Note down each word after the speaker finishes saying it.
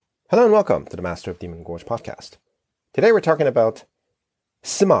Hello and welcome to the Master of Demon Gorge podcast. Today we're talking about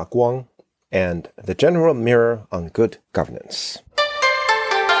Sima Guang and the General Mirror on Good Governance.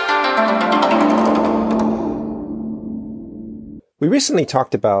 We recently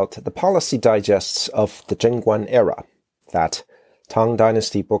talked about the policy digests of the Zhenguan era, that Tang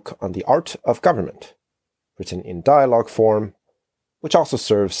Dynasty book on the art of government, written in dialogue form, which also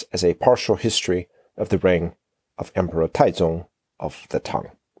serves as a partial history of the reign of Emperor Taizong of the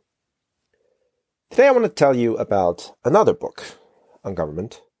Tang. Today I want to tell you about another book on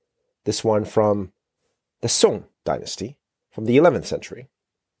government, this one from the Song Dynasty, from the 11th century,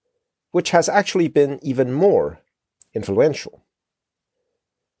 which has actually been even more influential.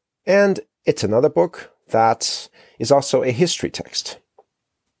 And it's another book that is also a history text.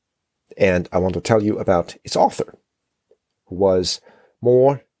 And I want to tell you about its author, who was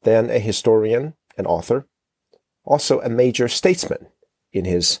more than a historian and author, also a major statesman in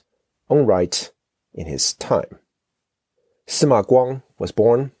his own right in his time. Sima Guang was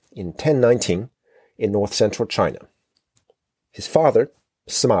born in 1019 in north-central China. His father,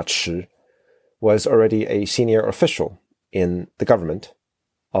 Sima Chi, was already a senior official in the government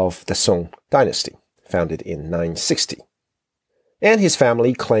of the Song Dynasty, founded in 960. And his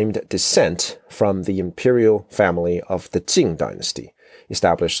family claimed descent from the imperial family of the Jing Dynasty,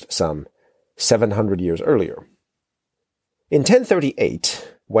 established some 700 years earlier. In 1038,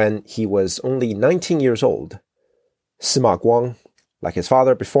 when he was only 19 years old, Sima Guang, like his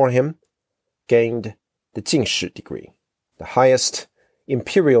father before him, gained the Jingshi degree, the highest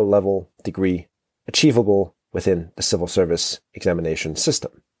imperial-level degree achievable within the civil service examination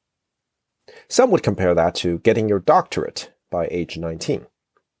system. Some would compare that to getting your doctorate by age 19.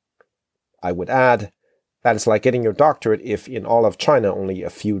 I would add that it's like getting your doctorate if in all of China only a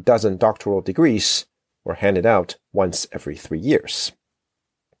few dozen doctoral degrees were handed out once every 3 years.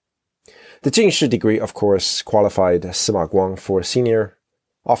 The Jingshi degree, of course, qualified Sima Guang for senior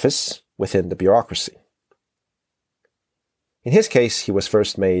office within the bureaucracy. In his case, he was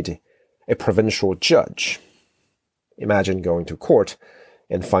first made a provincial judge. Imagine going to court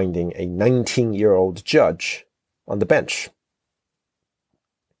and finding a 19-year-old judge on the bench.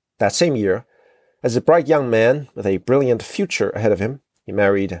 That same year, as a bright young man with a brilliant future ahead of him, he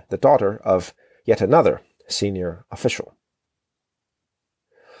married the daughter of yet another senior official.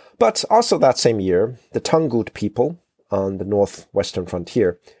 But also that same year, the Tangut people on the northwestern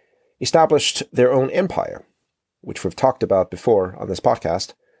frontier established their own empire, which we've talked about before on this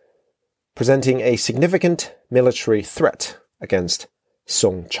podcast, presenting a significant military threat against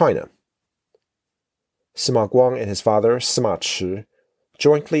Song China. Sima Guang and his father, Sima Chi,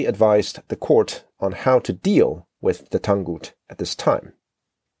 jointly advised the court on how to deal with the Tangut at this time.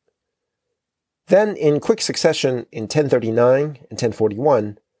 Then, in quick succession in 1039 and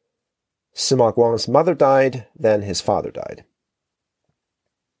 1041, Sima Guang's mother died, then his father died.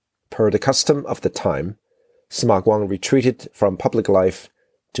 Per the custom of the time, Sima Guang retreated from public life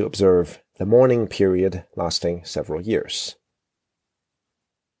to observe the mourning period lasting several years.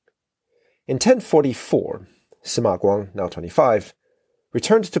 In 1044, Sima Guang, now 25,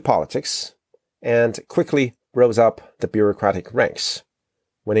 returned to politics and quickly rose up the bureaucratic ranks,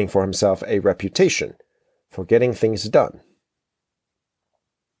 winning for himself a reputation for getting things done.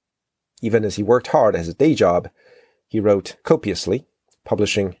 Even as he worked hard as a day job, he wrote copiously,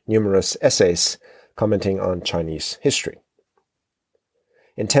 publishing numerous essays commenting on Chinese history.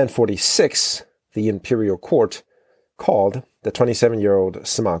 In 1046, the imperial court called the 27-year-old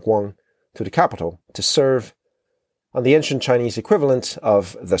Sima Guang to the capital to serve on the ancient Chinese equivalent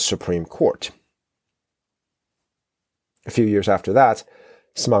of the Supreme Court. A few years after that,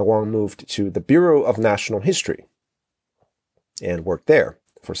 Sima Guang moved to the Bureau of National History and worked there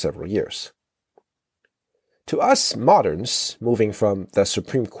for several years. To us moderns, moving from the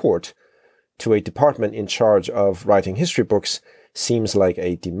Supreme Court to a department in charge of writing history books seems like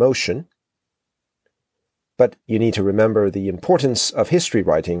a demotion. But you need to remember the importance of history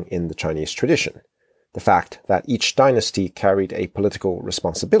writing in the Chinese tradition, the fact that each dynasty carried a political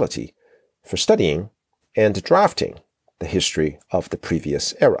responsibility for studying and drafting the history of the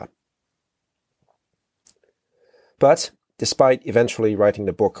previous era. But despite eventually writing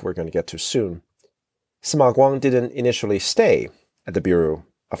the book we're going to get to soon, Sima Guang didn't initially stay at the Bureau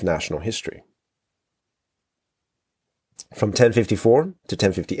of National History. From 1054 to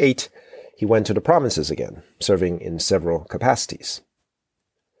 1058, he went to the provinces again, serving in several capacities.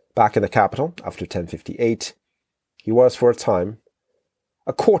 Back in the capital, after 1058, he was for a time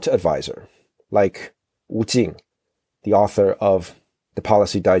a court advisor, like Wu Jing, the author of the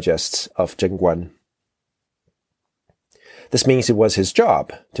policy digests of Zhenguan. This means it was his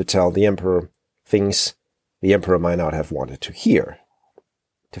job to tell the emperor things the emperor might not have wanted to hear,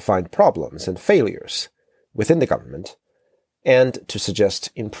 to find problems and failures within the government, and to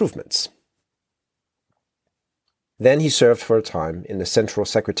suggest improvements. Then he served for a time in the Central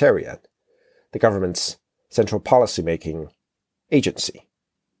Secretariat, the government's central policy-making agency,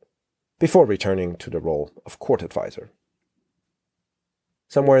 before returning to the role of court advisor.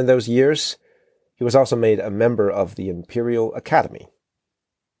 Somewhere in those years, he was also made a member of the Imperial Academy.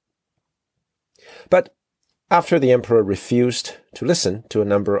 But after the emperor refused to listen to a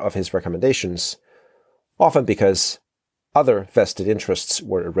number of his recommendations, often because other vested interests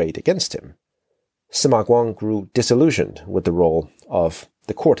were arrayed against him, Sima Guang grew disillusioned with the role of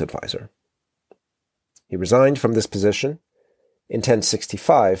the court advisor. He resigned from this position in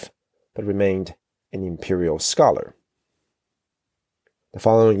 1065, but remained an imperial scholar. The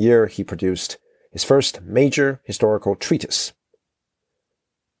following year, he produced his first major historical treatise.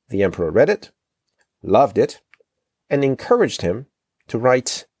 The emperor read it, loved it, and encouraged him to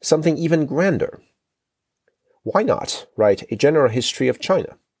write something even grander. Why not write a general history of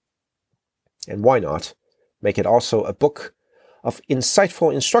China? And why not make it also a book of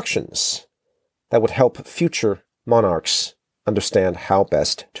insightful instructions that would help future monarchs understand how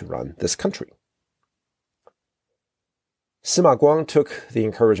best to run this country? Sima Guang took the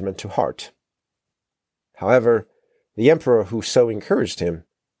encouragement to heart. However, the emperor who so encouraged him,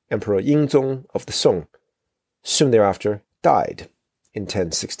 Emperor Yingzong of the Song, soon thereafter died in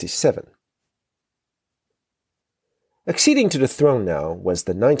 1067. Acceding to the throne now was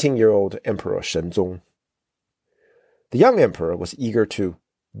the 19-year-old Emperor Shenzong. The young emperor was eager to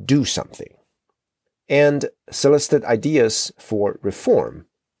do something, and solicited ideas for reform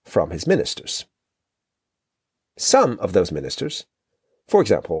from his ministers. Some of those ministers, for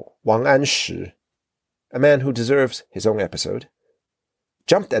example, Wang Anshi, a man who deserves his own episode,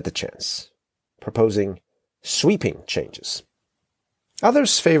 jumped at the chance, proposing sweeping changes.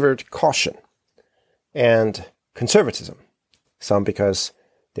 Others favored caution and conservatism, some because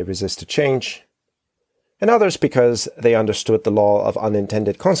they resisted change, and others because they understood the law of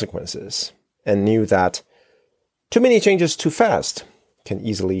unintended consequences and knew that too many changes too fast can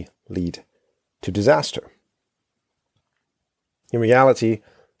easily lead to disaster. In reality,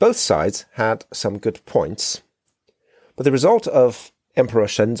 both sides had some good points, but the result of Emperor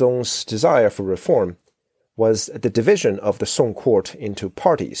Shenzong's desire for reform was the division of the Song court into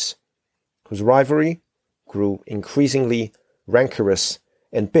parties, whose rivalry grew increasingly rancorous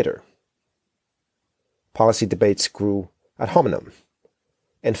and bitter. Policy debates grew ad hominem,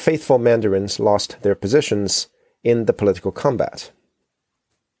 and faithful mandarins lost their positions in the political combat.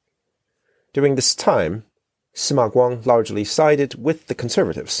 During this time, Sima Guang largely sided with the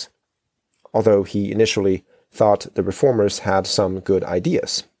conservatives, although he initially thought the reformers had some good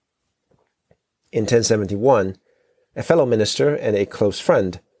ideas. In 1071, a fellow minister and a close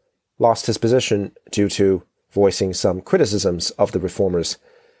friend lost his position due to voicing some criticisms of the reformers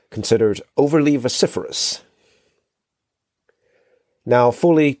considered overly vociferous. Now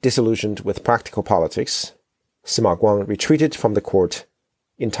fully disillusioned with practical politics, Sima Guang retreated from the court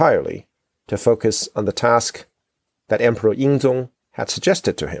entirely to focus on the task that Emperor Yingzong had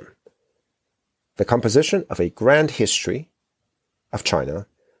suggested to him: the composition of a grand history of China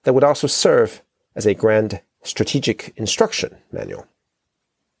that would also serve as a grand strategic instruction manual.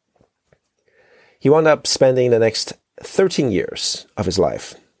 He wound up spending the next 13 years of his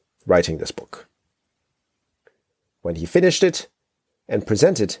life writing this book. When he finished it and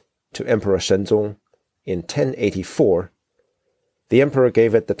presented to Emperor Shenzong in 1084, the emperor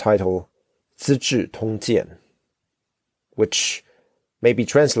gave it the title 资治通鉴, which may be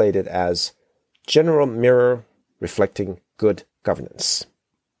translated as General Mirror Reflecting Good Governance.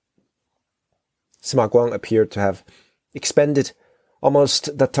 Sima Guang appeared to have expended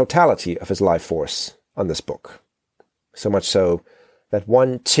almost the totality of his life force on this book, so much so that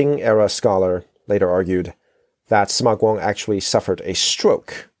one Qing-era scholar later argued that Sima Guang actually suffered a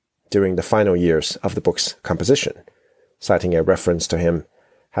stroke during the final years of the book's composition, citing a reference to him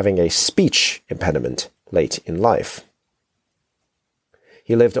having a speech impediment late in life.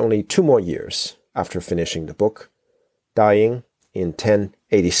 He lived only 2 more years after finishing the book, dying in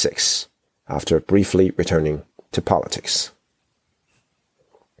 1086, after briefly returning to politics.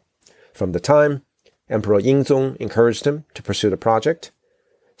 From the time Emperor Yingzong encouraged him to pursue the project,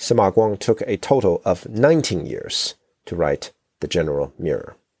 Sima Guang took a total of 19 years to write the General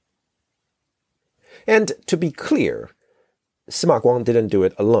Mirror. And to be clear, Sima Guang didn't do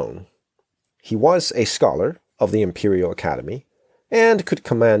it alone. He was a scholar of the Imperial Academy and could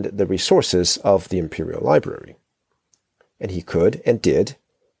command the resources of the Imperial Library. and he could and did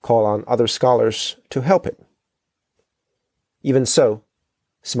call on other scholars to help him. Even so,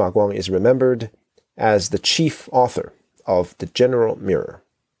 Sima Guang is remembered as the chief author of the General Mirror.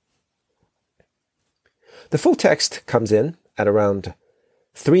 The full text comes in at around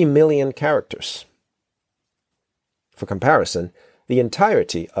 3 million characters. For comparison, the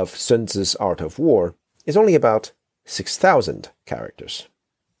entirety of Sun Tzu's Art of War is only about 6,000 characters.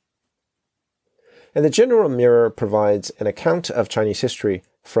 And the General Mirror provides an account of Chinese history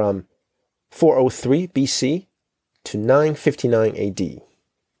from 403 BC to 959 AD,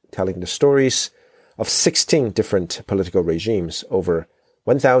 telling the stories of 16 different political regimes over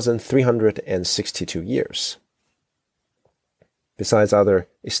 1,362 years. Besides other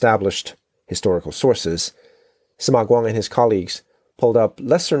established historical sources, Sima Guang and his colleagues pulled up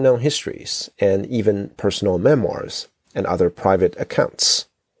lesser-known histories and even personal memoirs and other private accounts.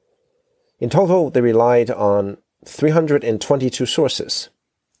 In total, they relied on 322 sources,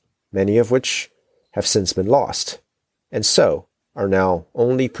 many of which have since been lost, and so are now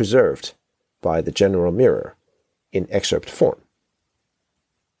only preserved by the General Mirror in excerpt form.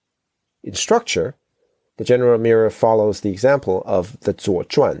 In structure, the General Mirror follows the example of the Zuo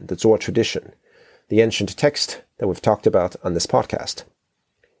Zhuan, the Zuo tradition, the ancient text that we've talked about on this podcast.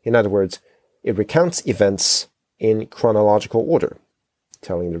 In other words, it recounts events in chronological order,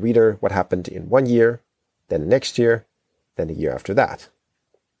 telling the reader what happened in one year, then the next year, then the year after that.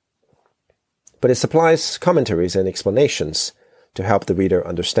 But it supplies commentaries and explanations to help the reader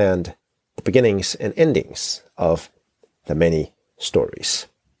understand the beginnings and endings of the many stories.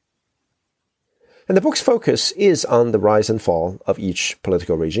 And the book's focus is on the rise and fall of each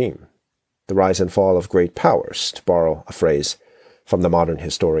political regime, the rise and fall of great powers, to borrow a phrase from the modern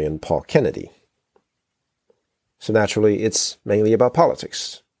historian Paul Kennedy. So naturally, it's mainly about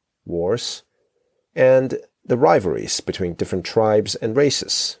politics, wars, and the rivalries between different tribes and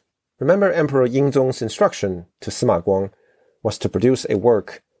races. Remember, Emperor Yingzong's instruction to Sima Guang was to produce a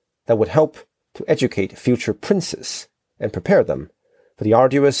work that would help to educate future princes and prepare them for the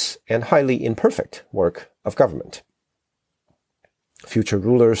arduous and highly imperfect work of government. Future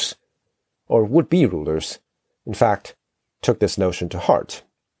rulers, or would-be rulers, in fact, took this notion to heart,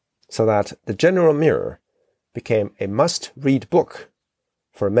 so that the General Mirror became a must-read book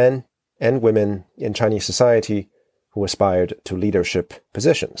for men and women in Chinese society who aspired to leadership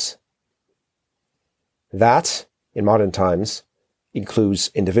positions. That, in modern times,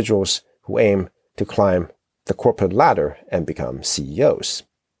 includes individuals who aim to climb the corporate ladder and become CEOs.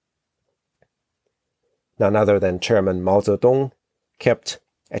 None other than Chairman Mao Zedong kept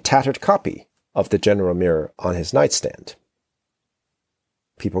a tattered copy of the General Mirror on his nightstand.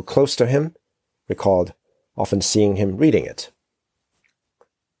 People close to him recalled often seeing him reading it.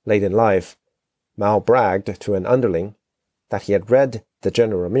 Late in life, Mao bragged to an underling that he had read the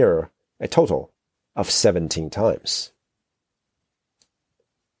General Mirror a total of 17 times.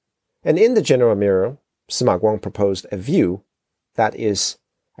 And in the General Mirror, Sima Guang proposed a view that is,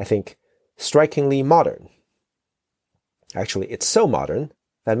 I think, strikingly modern. Actually, it's so modern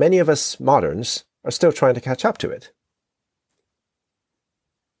that many of us moderns are still trying to catch up to it.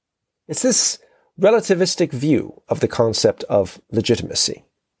 It's this relativistic view of the concept of legitimacy.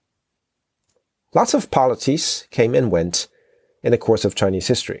 Lots of polities came and went in the course of Chinese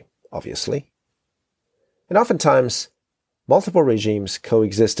history, obviously. And oftentimes, multiple regimes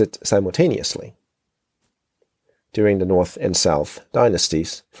coexisted simultaneously. During the North and South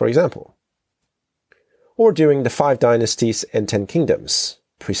dynasties, for example. Or during the 5 dynasties and 10 kingdoms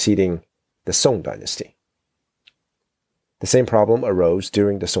preceding the Song dynasty. The same problem arose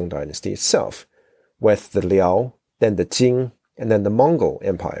during the Song dynasty itself, with the Liao, then the Qing, and then the Mongol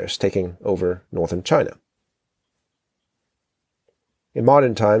empires taking over northern China. In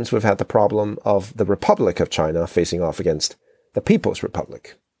modern times, we've had the problem of the Republic of China facing off against the People's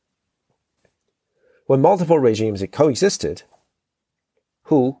Republic. When multiple regimes coexisted,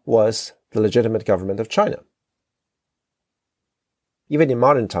 who was the legitimate government of China? Even in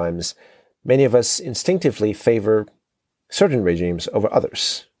modern times, many of us instinctively favor certain regimes over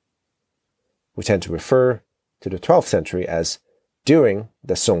others. We tend to refer to the 12th century as during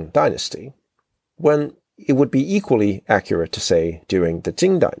the Song dynasty, when it would be equally accurate to say during the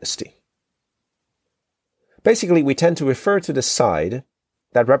Qing dynasty. Basically, we tend to refer to the side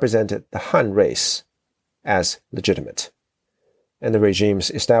that represented the Han race as legitimate, and the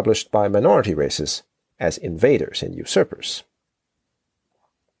regimes established by minority races as invaders and usurpers.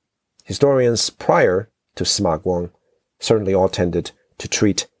 Historians prior to Sima Guang certainly all tended to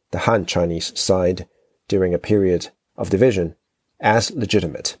treat the Han Chinese side during a period of division as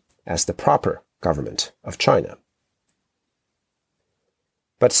legitimate, as the proper government of China.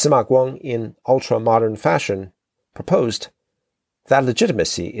 But Sima Guang, in ultra-modern fashion, proposed that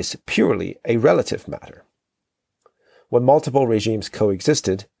legitimacy is purely a relative matter. When multiple regimes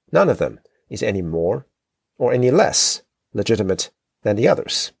coexisted, none of them is any more or any less legitimate than the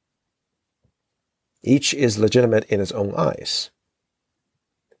others. Each is legitimate in its own eyes.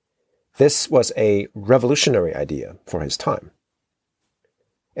 This was a revolutionary idea for his time,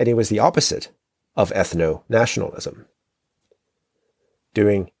 and it was the opposite of ethno-nationalism.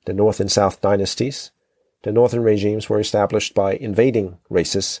 During the North and South dynasties, the northern regimes were established by invading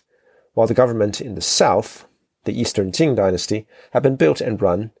races, while the government in the south, the Eastern Qing dynasty, had been built and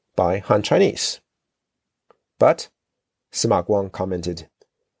run by Han Chinese. But, Sima Guang commented,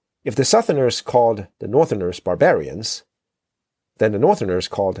 if the southerners called the northerners barbarians, then the northerners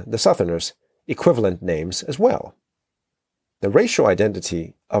called the southerners equivalent names as well. The racial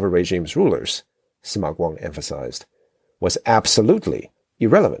identity of a regime's rulers, Sima Guang emphasized, was absolutely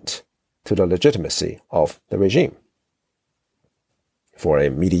irrelevant to the legitimacy of the regime. For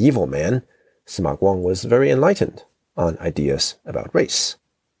a medieval man, Sima Guang was very enlightened on ideas about race.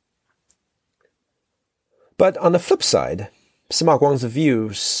 But on the flip side, Sima Guang's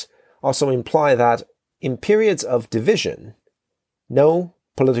views also imply that in periods of division, no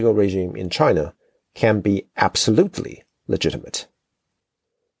political regime in China can be absolutely legitimate.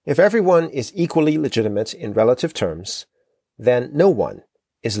 If everyone is equally legitimate in relative terms, then no one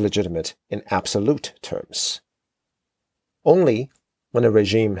is legitimate in absolute terms. Only when a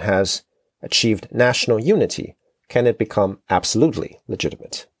regime has achieved national unity can it become absolutely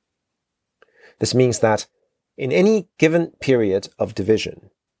legitimate. This means that in any given period of division,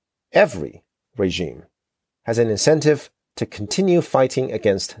 every regime has an incentive to continue fighting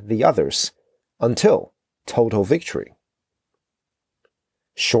against the others until total victory.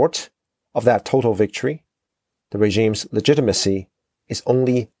 Short of that total victory, the regime's legitimacy is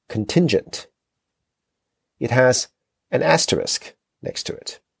only contingent. It has an asterisk next to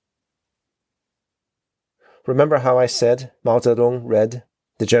it. Remember how I said Mao Zedong read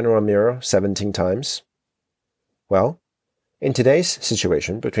The General Mirror 17 times? Well, in today's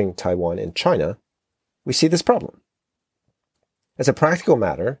situation between Taiwan and China, we see this problem. As a practical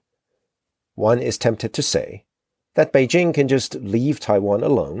matter, one is tempted to say that Beijing can just leave Taiwan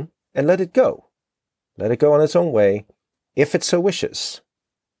alone and let it go on its own way, if it so wishes.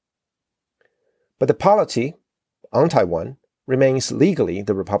 But the polity on Taiwan remains legally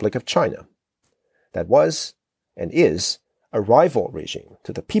the Republic of China. That was and is a rival regime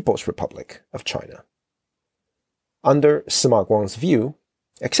to the People's Republic of China. Under Sima Guang's view,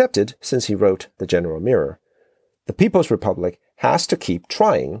 accepted since he wrote The General Mirror, the People's Republic has to keep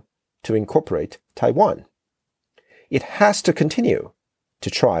trying to incorporate Taiwan. It has to continue to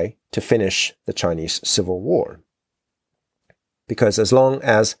try to finish the Chinese Civil War. Because as long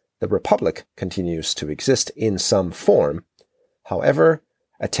as the Republic continues to exist in some form, however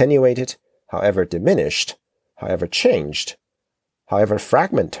attenuated, however diminished, however changed, however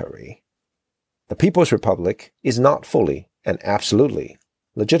fragmentary, the People's Republic is not fully and absolutely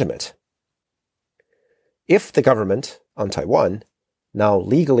legitimate. If the government on Taiwan now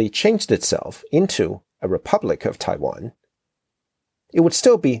legally changed itself into a Republic of Taiwan, it would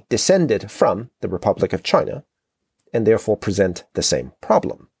still be descended from the Republic of China and therefore present the same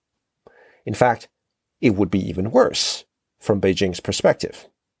problem. In fact, it would be even worse from Beijing's perspective,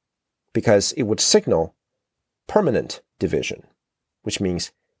 because it would signal permanent division, which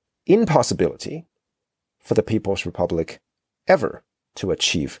means impossibility for the People's Republic ever to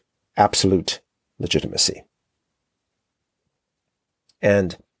achieve absolute legitimacy.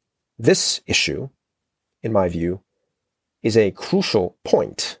 And this issue, in my view, is a crucial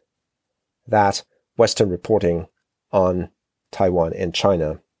point that Western reporting on Taiwan and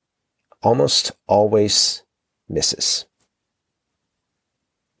China almost always misses.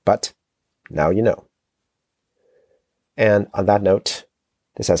 But now you know. And on that note,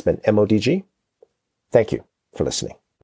 this has been MODG. Thank you for listening.